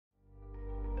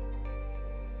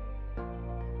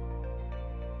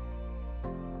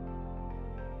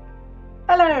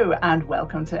Hello and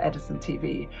welcome to Edison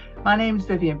TV. My name is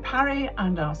Vivienne Parry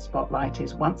and our spotlight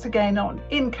is once again on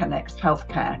Incannex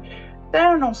Healthcare.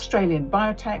 They're an Australian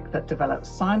biotech that develops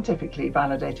scientifically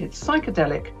validated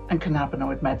psychedelic and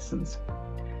cannabinoid medicines.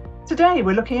 Today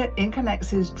we're looking at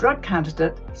Incannex's drug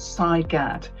candidate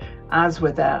Psi-GAD. As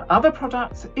with their other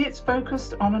products, it's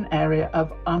focused on an area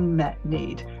of unmet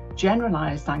need,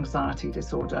 generalized anxiety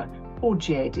disorder or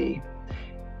GAD.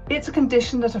 It's a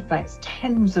condition that affects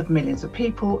tens of millions of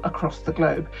people across the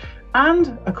globe.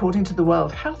 And according to the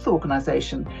World Health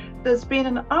Organization, there's been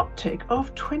an uptick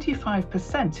of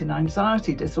 25% in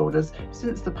anxiety disorders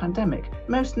since the pandemic,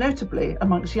 most notably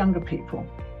amongst younger people.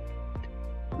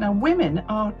 Now, women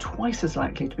are twice as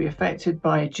likely to be affected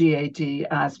by GAD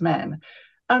as men.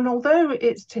 And although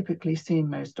it's typically seen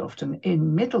most often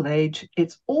in middle age,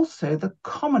 it's also the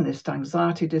commonest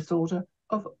anxiety disorder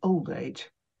of old age.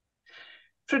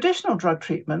 Traditional drug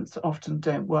treatments often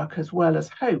don't work as well as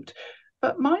hoped,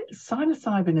 but might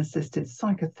psilocybin-assisted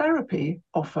psychotherapy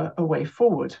offer a way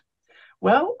forward?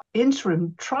 Well,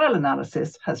 interim trial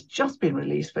analysis has just been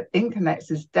released for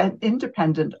Incannex's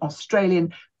independent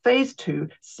Australian Phase II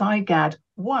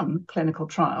Psi-GAD1 clinical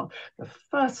trial, the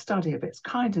first study of its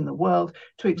kind in the world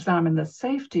to examine the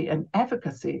safety and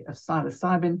efficacy of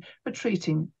psilocybin for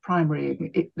treating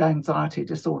primary anxiety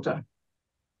disorder.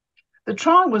 The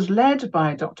trial was led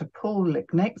by Dr. Paul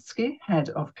Lichnowsky, head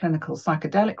of clinical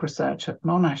psychedelic research at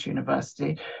Monash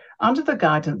University, under the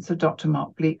guidance of Dr.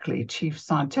 Mark Bleackley, chief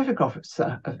scientific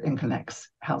officer of Incannex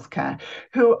Healthcare,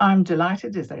 who I'm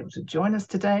delighted is able to join us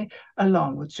today,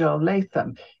 along with Joel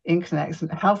Latham, Incannex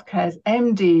Healthcare's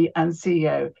MD and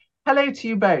CEO. Hello to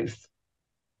you both.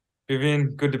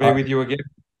 Vivienne, good to be with you again.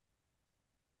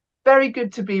 Very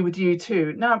good to be with you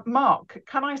too. Now, Mark,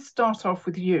 can I start off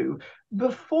with you?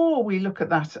 Before we look at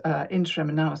that interim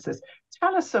analysis,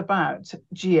 tell us about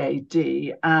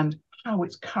GAD and how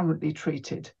it's currently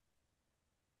treated.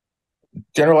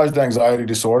 Generalized anxiety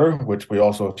disorder, which we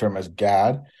also term as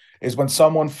GAD, is when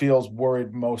someone feels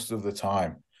worried most of the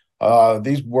time.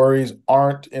 These worries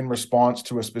aren't in response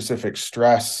to a specific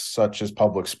stress, such as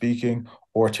public speaking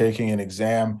or taking an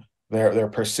exam. They're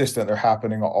persistent. They're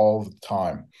happening all the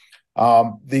time.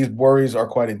 These worries are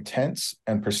quite intense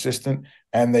and persistent,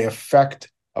 and they affect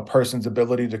a person's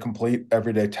ability to complete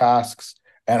everyday tasks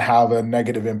and have a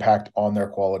negative impact on their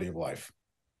quality of life.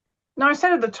 Now, I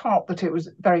said at the top that it was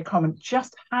very common.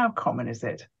 Just how common is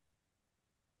it?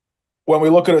 When we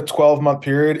look at a 12-month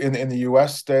period in the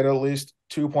US data, at least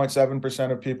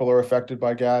 2.7% of people are affected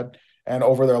by GAD. And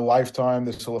over their lifetime,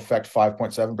 this will affect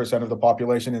 5.7% of the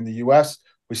population in the US.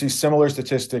 We see similar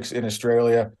statistics in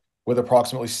Australia, with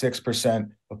approximately 6%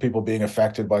 of people being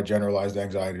affected by generalized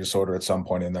anxiety disorder at some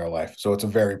point in their life. So it's a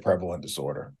very prevalent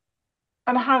disorder.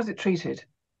 And how is it treated?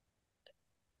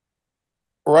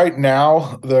 Right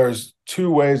now, there's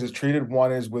two ways it's treated.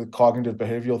 One is with cognitive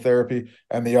behavioral therapy,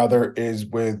 and the other is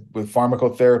with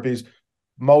pharmacotherapies.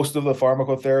 Most of the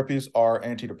pharmacotherapies are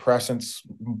antidepressants,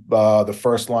 the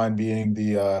first line being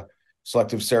the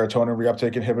selective serotonin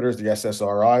reuptake inhibitors, the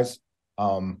SSRIs,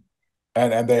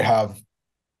 and they have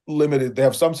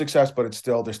some success, but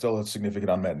there's still a significant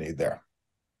unmet need there.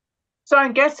 So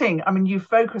I'm guessing, you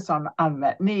focus on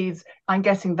unmet needs. I'm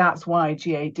guessing that's why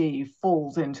GAD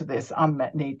falls into this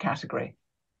unmet need category.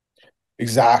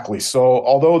 Exactly. So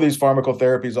although these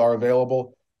pharmacotherapies are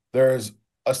available, there's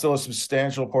still a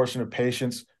substantial portion of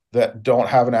patients that don't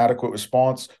have an adequate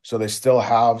response. So they still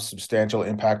have substantial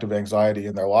impact of anxiety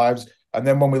in their lives. And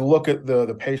then when we look at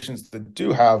the patients that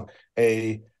do have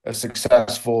a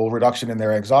successful reduction in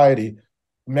their anxiety,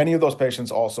 many of those patients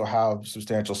also have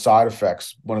substantial side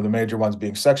effects, one of the major ones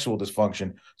being sexual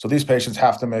dysfunction. So these patients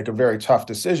have to make a very tough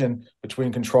decision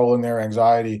between controlling their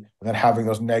anxiety and then having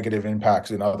those negative impacts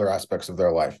in other aspects of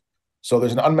their life. So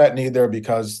there's an unmet need there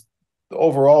because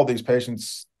overall, these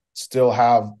patients still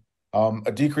have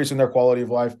a decrease in their quality of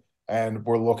life, and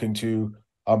we're looking to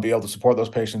be able to support those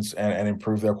patients and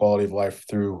improve their quality of life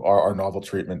through our novel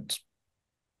treatments.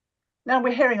 Now,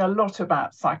 we're hearing a lot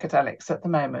about psychedelics at the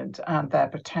moment and their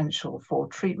potential for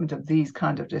treatment of these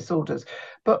kind of disorders.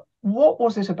 But what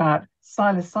was it about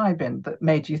psilocybin that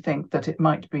made you think that it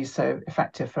might be so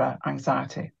effective for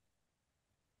anxiety?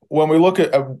 When we look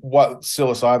at what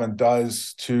psilocybin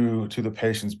does to the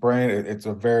patient's brain, it's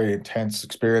a very intense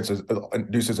experience. It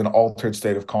induces an altered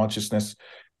state of consciousness.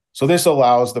 So this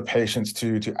allows the patients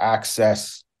to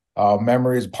access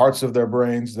memories, parts of their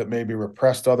brains that may be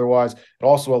repressed otherwise. It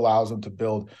also allows them to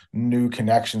build new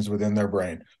connections within their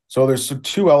brain. So there's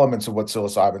two elements of what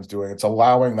psilocybin's doing. It's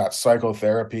allowing that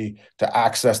psychotherapy to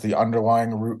access the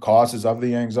underlying root causes of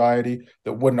the anxiety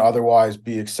that wouldn't otherwise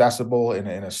be accessible in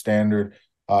a standard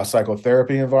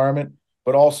psychotherapy environment,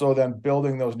 but also then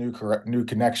building those new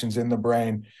connections in the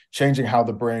brain, changing how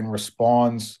the brain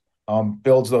responds,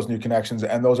 builds those new connections,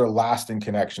 and those are lasting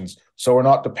connections. So we're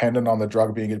not dependent on the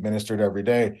drug being administered every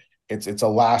day. It's a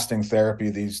lasting therapy.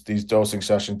 These dosing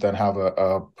sessions then have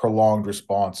a prolonged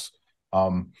response,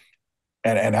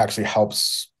 and actually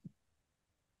helps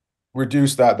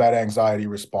reduce that anxiety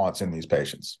response in these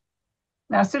patients.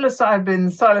 Now,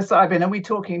 psilocybin, are we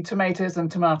talking tomatoes and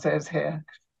tomatoes here?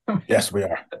 Yes, we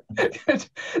are. There's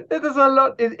a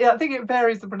lot. I think it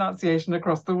varies the pronunciation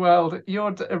across the world.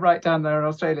 You're right down there in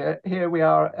Australia. Here we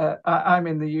are. I'm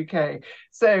in the UK.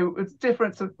 So it's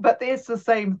different, but it's the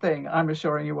same thing, I'm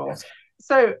assuring you all. Yes.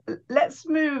 So let's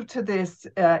move to this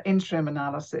interim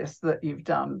analysis that you've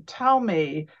done. Tell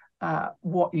me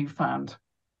what you found.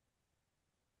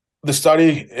 The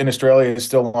study in Australia is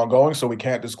still ongoing, so we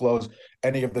can't disclose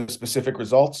any of the specific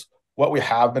results. What we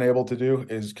have been able to do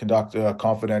is conduct a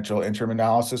confidential interim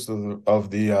analysis of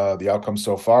the outcomes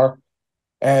so far,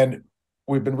 and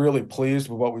we've been really pleased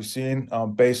with what we've seen.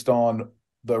 Based on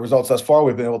the results thus far,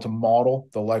 we've been able to model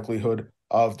the likelihood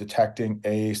of detecting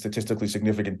a statistically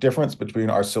significant difference between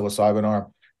our psilocybin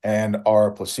arm and our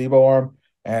placebo arm,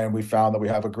 and we found that we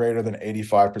have a greater than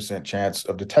 85% chance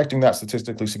of detecting that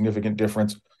statistically significant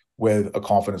difference with a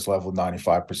confidence level of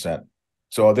 95%.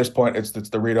 So at this point, it's the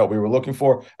readout we were looking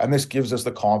for, and this gives us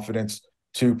the confidence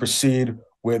to proceed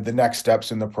with the next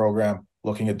steps in the program,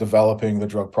 looking at developing the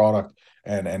drug product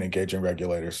and engaging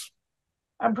regulators.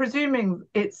 I'm presuming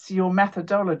it's your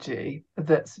methodology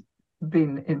that's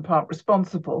been in part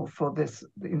responsible for this,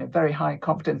 very high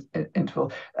confidence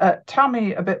interval. Tell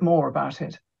me a bit more about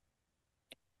it.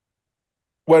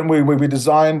 When we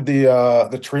designed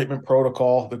the treatment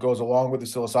protocol that goes along with the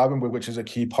psilocybin, which is a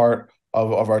key part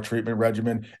of our treatment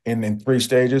regimen in 3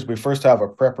 stages. We first have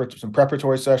some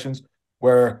preparatory sessions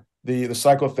where the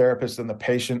psychotherapist and the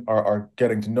patient are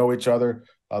getting to know each other.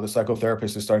 The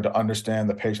psychotherapist is starting to understand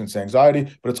the patient's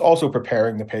anxiety, but it's also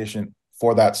preparing the patient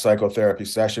for that psychotherapy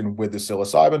session with the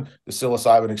psilocybin. The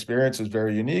psilocybin experience is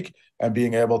very unique, and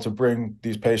being able to bring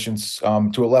these patients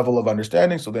to a level of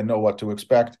understanding so they know what to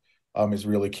expect is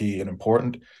really key and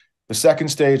important. The second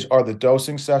stage are the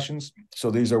dosing sessions.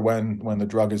 So these are when the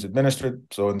drug is administered.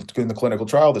 So in the clinical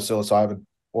trial, the psilocybin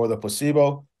or the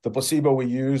placebo. The placebo we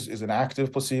use is an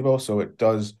active placebo, so it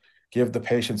does give the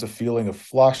patients a feeling of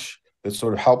flush that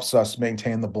sort of helps us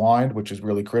maintain the blind, which is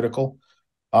really critical.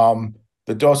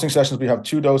 The dosing sessions, we have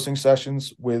 2 dosing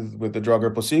sessions with the drug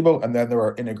or placebo, and then there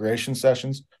are integration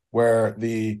sessions where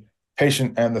the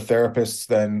patient and the therapists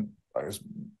then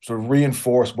sort of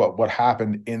reinforce what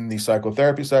happened in the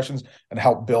psychotherapy sessions and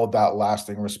help build that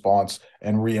lasting response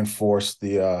and reinforce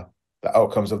the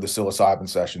outcomes of the psilocybin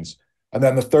sessions. And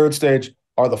then the third stage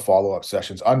are the follow-up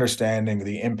sessions, understanding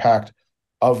the impact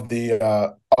of the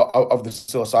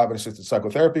psilocybin-assisted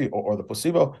psychotherapy or the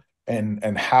placebo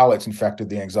and how it's infected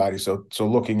the anxiety. So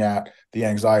looking at the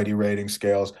anxiety rating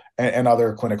scales and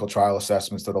other clinical trial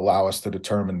assessments that allow us to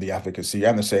determine the efficacy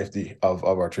and the safety of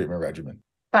our treatment regimen.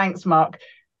 Thanks, Mark.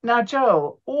 Now,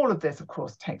 Joel, all of this, of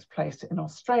course, takes place in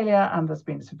Australia, and there's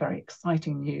been some very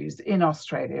exciting news in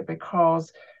Australia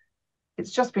because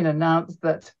it's just been announced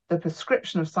that the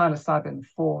prescription of psilocybin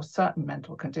for certain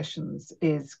mental conditions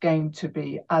is going to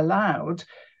be allowed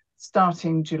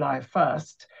starting July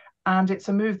 1st. And it's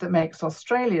a move that makes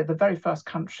Australia the very first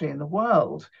country in the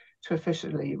world to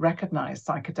officially recognize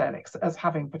psychedelics as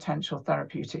having potential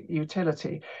therapeutic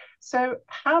utility. So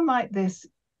how might this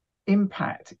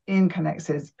impact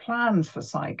Incannex's plans for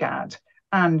Psi-GAD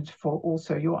and for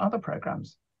also your other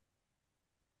programs?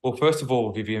 Well, first of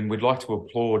all, Vivienne, we'd like to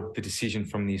applaud the decision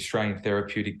from the Australian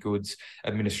Therapeutic Goods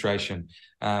Administration.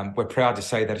 We're proud to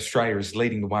say that Australia is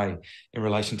leading the way in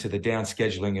relation to the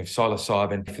downscheduling of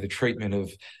psilocybin for the treatment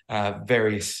of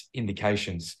various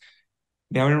indications.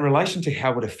 Now, in relation to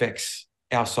how it affects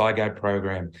our Psi-GAD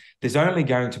program, there's only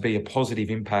going to be a positive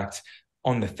impact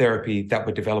on the therapy that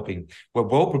we're developing. We're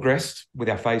well progressed with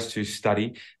our Phase II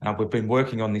study. We've been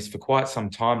working on this for quite some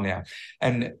time now.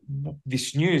 And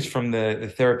this news from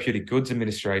the Therapeutic Goods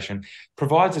Administration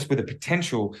provides us with a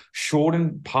potential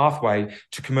shortened pathway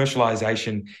to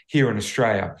commercialisation here in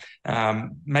Australia,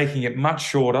 making it much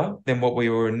shorter than what we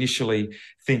were initially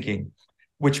thinking,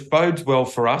 which bodes well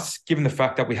for us, given the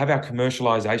fact that we have our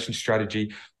commercialisation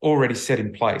strategy already set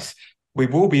in place. We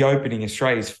will be opening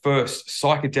Australia's first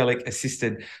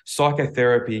psychedelic-assisted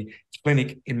psychotherapy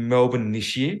clinic in Melbourne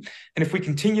this year. And if we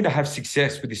continue to have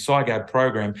success with this Psi-GAD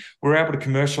program, we're able to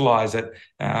commercialise it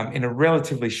in a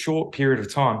relatively short period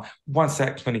of time once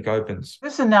that clinic opens.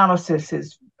 This analysis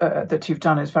is that you've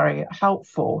done is very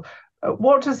helpful.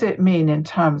 What does it mean in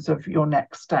terms of your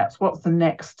next steps? What's the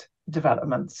next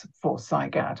developments for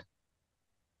Psi-GAD?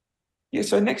 Yeah,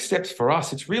 so next steps for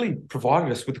us, it's really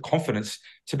provided us with the confidence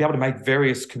to be able to make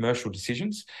various commercial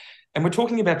decisions. And we're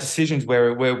talking about decisions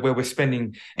where we're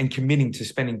spending and committing to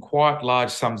spending quite large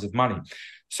sums of money.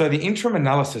 So the interim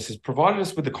analysis has provided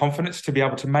us with the confidence to be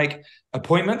able to make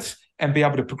appointments and be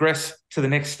able to progress to the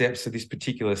next steps of this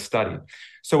particular study.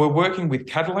 So we're working with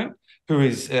Catalent,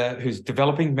 who's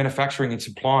developing, manufacturing and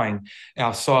supplying our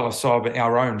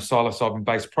own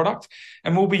psilocybin-based product.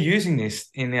 And we'll be using this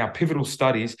in our pivotal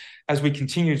studies as we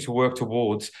continue to work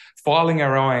towards filing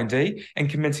our IND and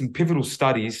commencing pivotal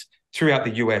studies throughout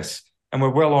the US. And we're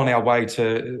well on our way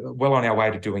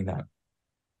to doing that.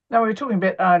 Now, we were talking a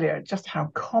bit earlier just how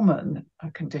common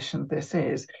a condition this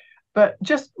is, but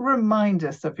just remind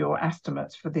us of your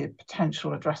estimates for the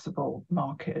potential addressable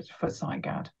market for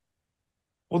Psi-GAD.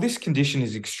 Well, this condition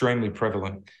is extremely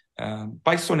prevalent.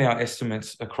 Based on our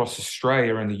estimates across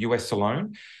Australia and the US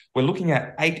alone, we're looking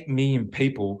at 8 million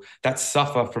people that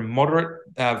suffer from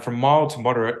mild to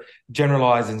moderate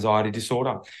generalized anxiety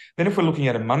disorder. Then if we're looking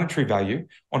at a monetary value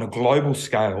on a global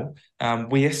scale,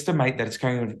 we estimate that it's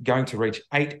going to reach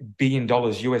 $8 billion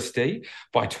USD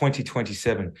by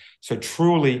 2027. So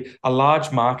truly a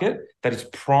large market that is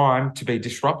primed to be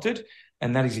disrupted,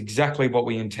 and that is exactly what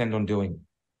we intend on doing.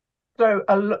 So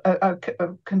a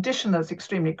condition that's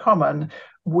extremely common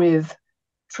with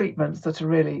treatments that are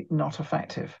really not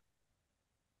effective.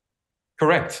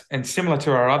 Correct. And similar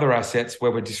to our other assets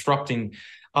where we're disrupting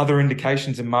other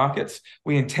indications and markets,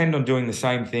 we intend on doing the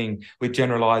same thing with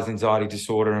generalized anxiety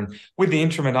disorder. And with the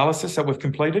interim analysis that we've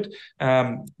completed,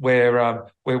 we're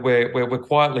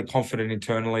quietly confident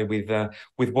internally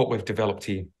with what we've developed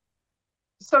here.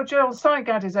 So, Jill,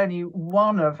 Psi-GAD is only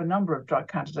one of a number of drug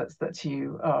candidates that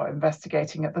you are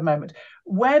investigating at the moment.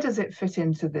 Where does it fit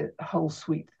into the whole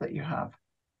suite that you have?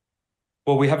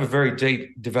 Well, we have a very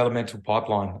deep developmental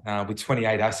pipeline with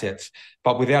 28 assets,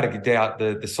 but without a doubt,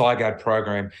 the Psi-GAD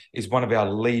program is one of our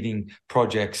leading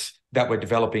projects that we're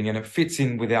developing, and it fits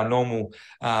in with our normal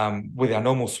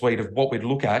suite of what we'd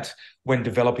look at when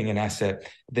developing an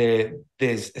asset.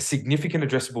 There's a significant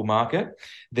addressable market.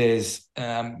 There's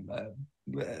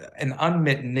an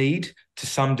unmet need to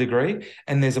some degree,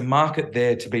 and there's a market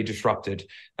there to be disrupted,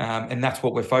 and that's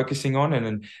what we're focusing on,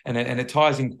 and it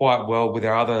ties in quite well with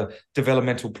our other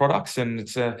developmental products, and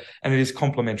it is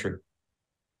complementary.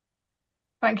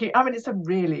 Thank you. I mean, it's a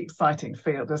really exciting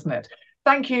field, isn't it?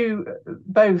 Thank you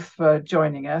both for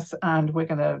joining us, and we're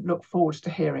going to look forward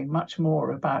to hearing much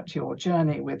more about your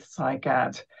journey with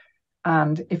Psi-GAD.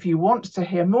 And if you want to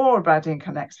hear more about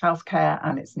Incannex Healthcare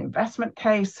and its investment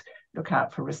case, look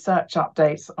out for research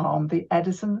updates on the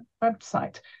Edison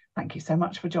website. Thank you so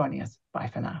much for joining us. Bye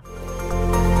for now.